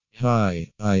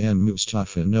Hi, I am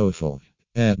Mustafa Nofal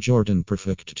at Jordan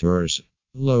Perfect Tours,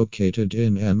 located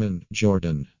in Amman,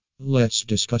 Jordan. Let's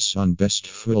discuss on best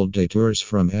full day tours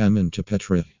from Amman to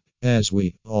Petra. As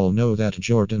we all know that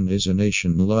Jordan is a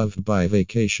nation loved by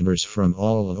vacationers from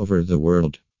all over the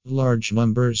world. Large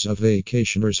numbers of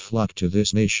vacationers flock to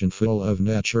this nation full of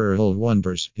natural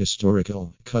wonders,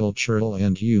 historical, cultural,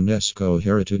 and UNESCO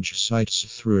heritage sites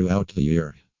throughout the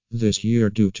year. This year,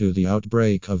 due to the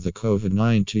outbreak of the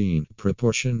COVID-19,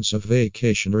 proportions of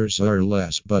vacationers are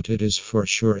less, but it is for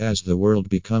sure as the world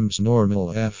becomes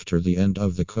normal after the end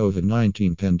of the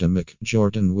COVID-19 pandemic,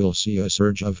 Jordan will see a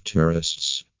surge of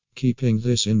tourists. Keeping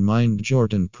this in mind,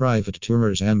 Jordan Private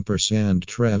Tours &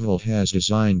 Travel has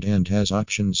designed and has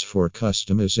options for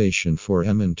customization for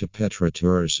Amman to Petra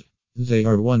tours. They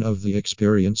are one of the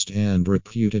experienced and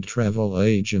reputed travel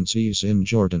agencies in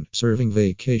Jordan, serving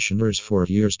vacationers for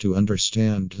years to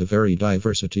understand the very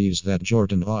diversities that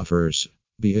Jordan offers.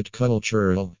 Be it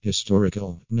cultural,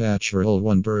 historical, natural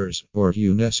wonders, or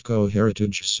UNESCO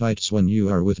heritage sites, when you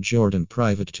are with Jordan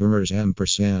Private Tours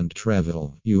 &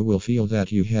 Travel, you will feel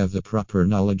that you have the proper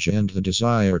knowledge and the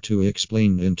desire to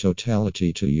explain in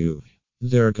totality to you.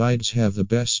 Their guides have the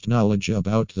best knowledge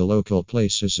about the local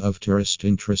places of tourist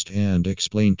interest and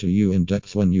explain to you in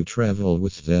depth when you travel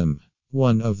with them.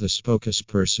 One of the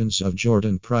spokespersons of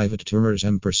Jordan Private Tours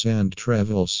 &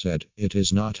 Travel said, "It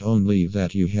is not only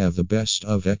that you have the best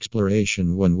of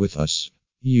exploration when with us.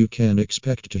 You can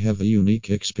expect to have a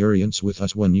unique experience with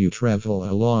us when you travel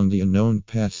along the unknown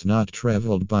path not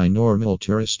traveled by normal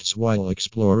tourists while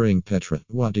exploring Petra,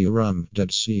 Wadi Rum,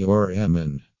 Dead Sea, or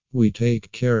Amman. We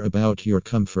take care about your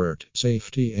comfort,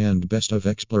 safety, and best of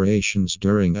explorations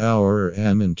during our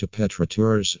Amman to Petra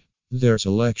tours." Their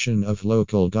selection of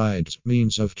local guides,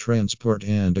 means of transport,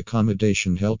 and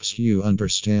accommodation helps you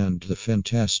understand the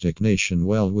fantastic nation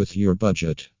well with your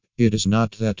budget. It is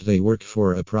not that they work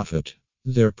for a profit.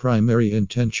 Their primary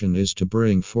intention is to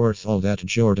bring forth all that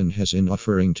Jordan has in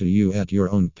offering to you at your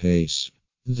own pace.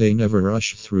 They never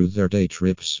rush through their day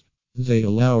trips. They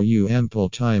allow you ample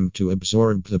time to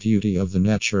absorb the beauty of the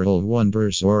natural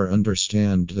wonders or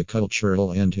understand the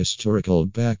cultural and historical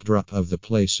backdrop of the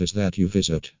places that you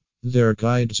visit. Their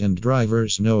guides and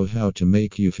drivers know how to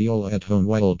make you feel at home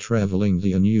while traveling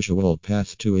the unusual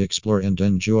path to explore and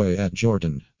enjoy at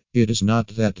Jordan. It is not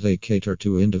that they cater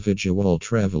to individual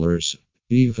travelers.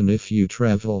 Even if you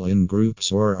travel in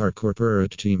groups or are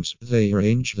corporate teams, they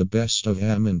arrange the best of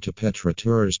Amman to Petra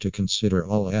tours to consider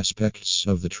all aspects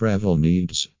of the travel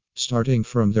needs. Starting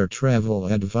from their travel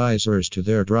advisors to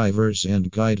their drivers and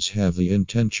guides have the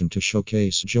intention to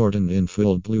showcase Jordan in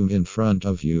full bloom in front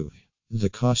of you. The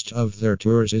cost of their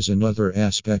tours is another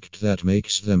aspect that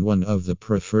makes them one of the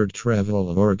preferred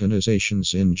travel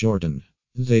organizations in Jordan.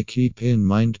 They keep in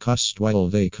mind cost while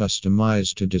they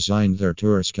customize to design their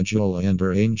tour schedule and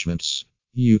arrangements.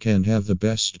 You can have the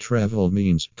best travel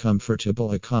means,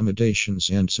 comfortable accommodations,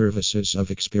 and services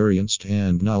of experienced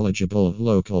and knowledgeable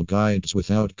local guides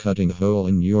without cutting a hole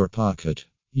in your pocket.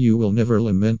 You will never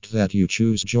lament that you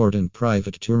choose Jordan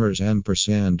Private Tours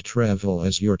 & Travel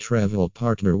as your travel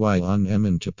partner while on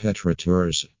Amman to Petra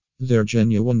tours. Their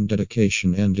genuine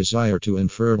dedication and desire to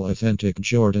unfurl authentic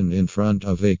Jordan in front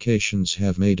of vacations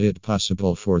have made it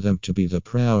possible for them to be the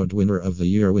proud winner of the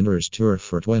Year Winners Tour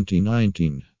for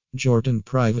 2019. Jordan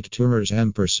Private Tours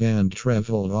 &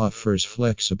 Travel offers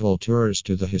flexible tours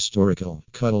to the historical,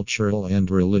 cultural,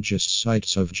 and religious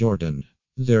sites of Jordan.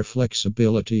 Their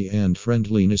flexibility and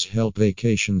friendliness help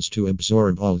vacations to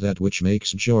absorb all that which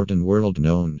makes Jordan world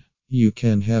known. You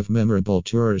can have memorable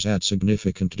tours at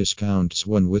significant discounts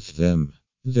when with them.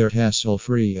 Their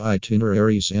hassle-free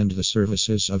itineraries and the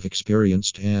services of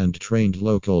experienced and trained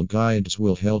local guides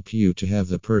will help you to have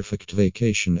the perfect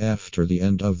vacation after the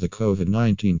end of the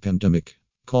COVID-19 pandemic.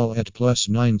 Call at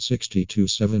 +9 62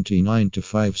 79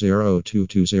 502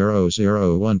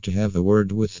 2001 to have a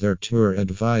word with their tour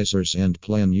advisors and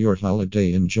plan your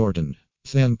holiday in Jordan.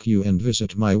 Thank you, and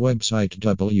visit my website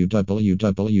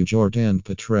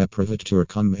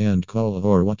www.jordanpetraprivatetour.com and call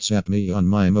or WhatsApp me on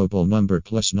my mobile number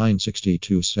 +9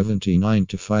 62 79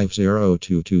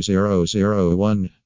 502 2001.